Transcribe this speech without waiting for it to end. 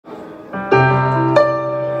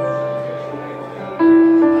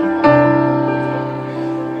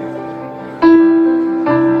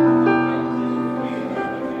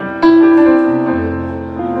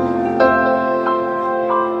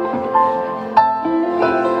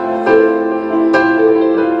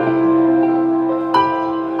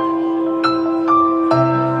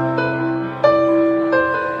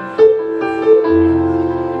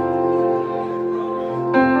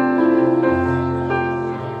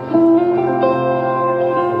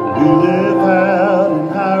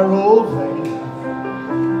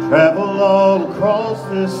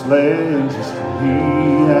promised land, just me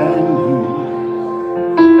and you.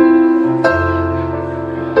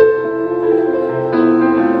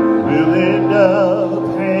 We'll end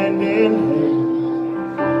up hand in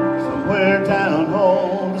hand, somewhere down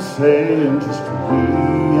on the sand, just me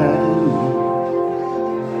and you.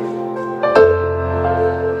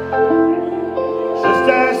 Just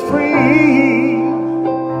as free,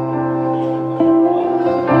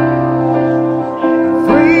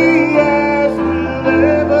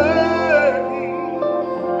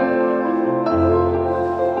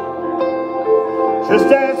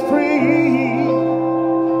 just as free,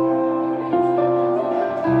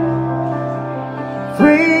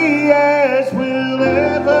 free as we'll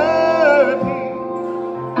ever be.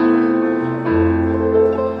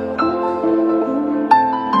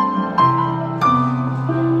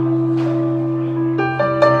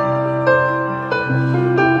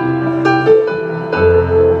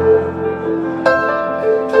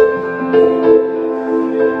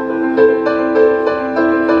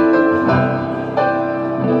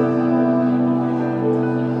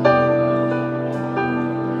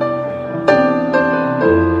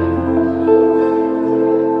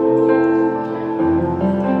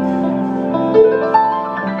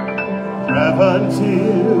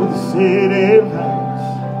 Until the city lights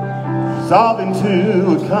dissolve into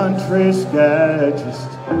a country sky, just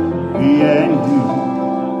me and you.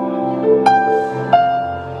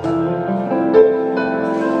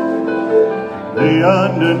 Lay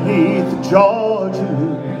underneath the Georgia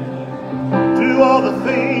moon, do all the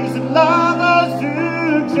things that lovers do,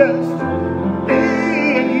 just me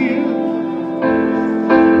and you.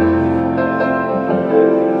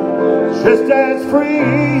 Just as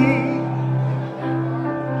free,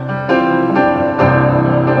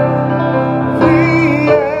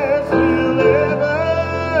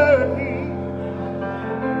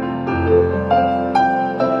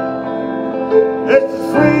 it's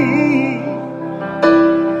free,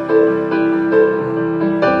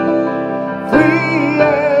 free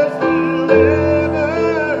as we'll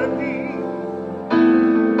ever be.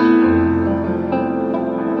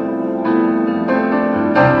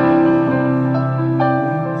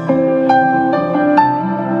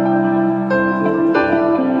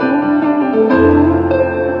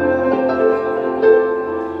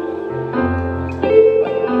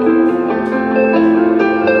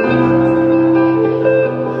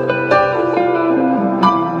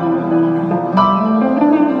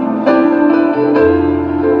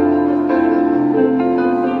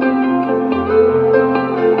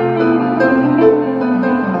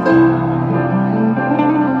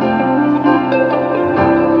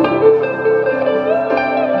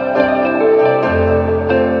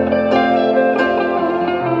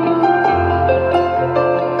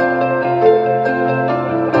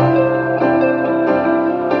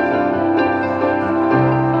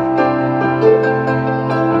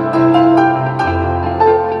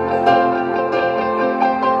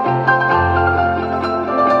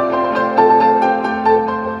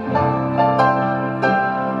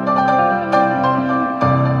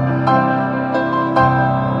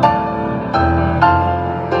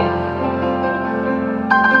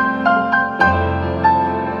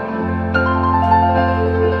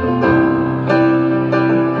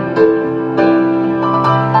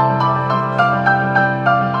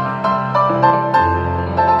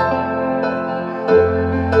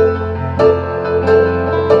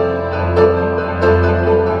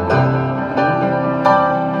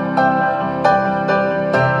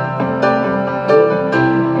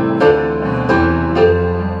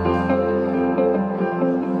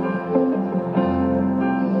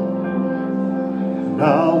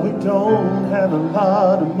 Now we don't have a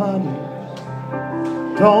lot of money,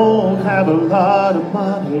 don't have a lot of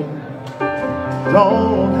money,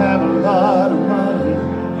 don't have a lot of money.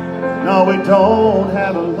 No, we don't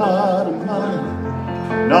have a lot of money.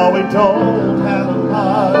 No, we don't have a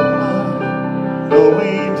lot of money. No,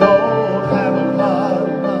 we don't have a lot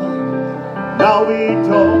of money. No, we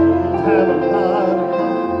don't have a lot of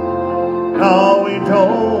money. No, we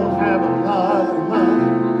don't have a lot of money.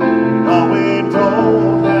 No, we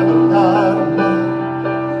don't have a lot of money.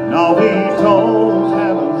 No, we don't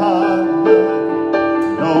have a lot of money.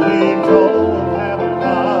 No, we don't have a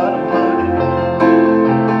lot of money.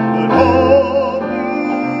 But all we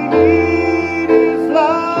need is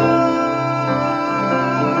love.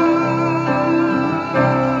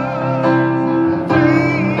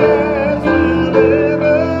 Free as we'll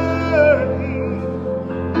ever be.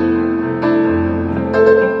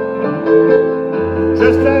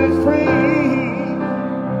 Just as free,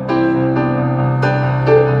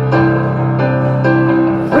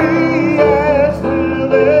 free as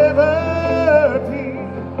we'll ever be.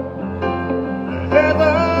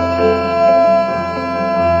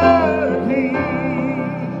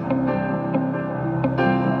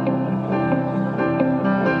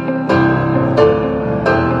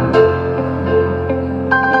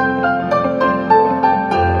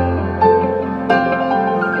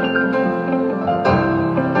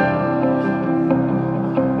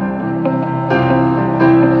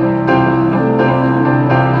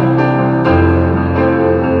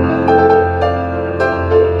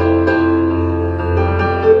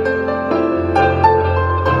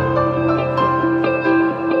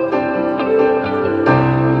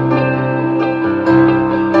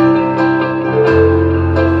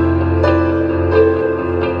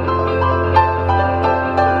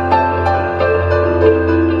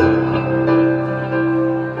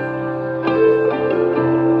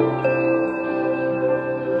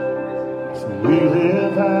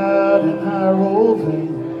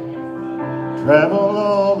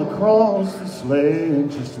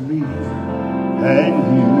 just me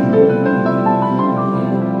and you.